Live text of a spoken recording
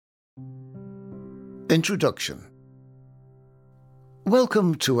Introduction.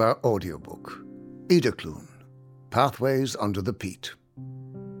 Welcome to our audiobook, Edercloon, Pathways Under the Peat.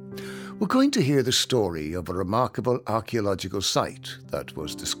 We're going to hear the story of a remarkable archaeological site that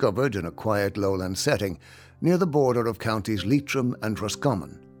was discovered in a quiet lowland setting near the border of counties Leitrim and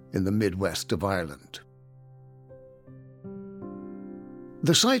Roscommon in the Midwest of Ireland.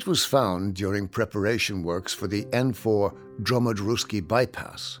 The site was found during preparation works for the N4 Dromod-Ruski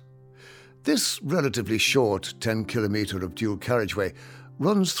bypass. This relatively short 10-kilometre of dual carriageway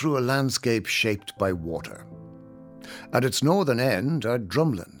runs through a landscape shaped by water. At its northern end are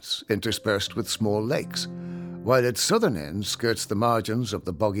drumlins interspersed with small lakes, while its southern end skirts the margins of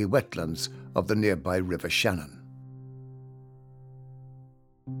the boggy wetlands of the nearby River Shannon.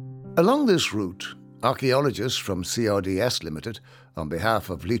 Along this route, archaeologists from CRDS Limited, on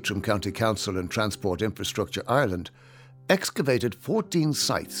behalf of Leitrim County Council and Transport Infrastructure Ireland, excavated 14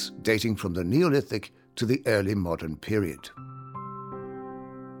 sites dating from the Neolithic to the early modern period.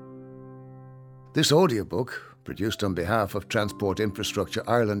 This audiobook, produced on behalf of Transport Infrastructure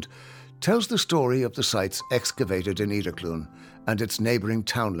Ireland, tells the story of the sites excavated in Edercloon and its neighbouring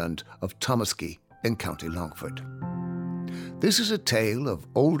townland of Thomaskey in County Longford. This is a tale of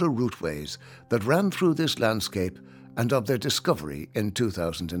older routeways that ran through this landscape and of their discovery in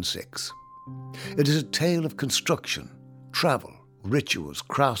 2006. It is a tale of construction, travel, rituals,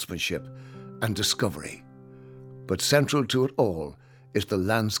 craftsmanship, and discovery. But central to it all is the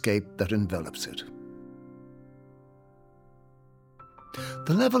landscape that envelops it.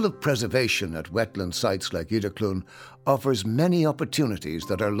 The level of preservation at wetland sites like Edercloon offers many opportunities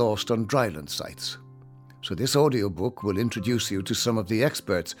that are lost on dryland sites. So this audiobook will introduce you to some of the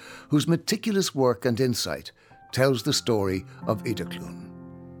experts whose meticulous work and insight tells the story of Edercloon,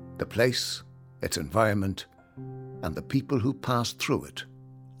 the place, its environment, and the people who passed through it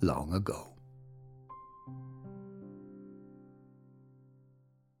long ago.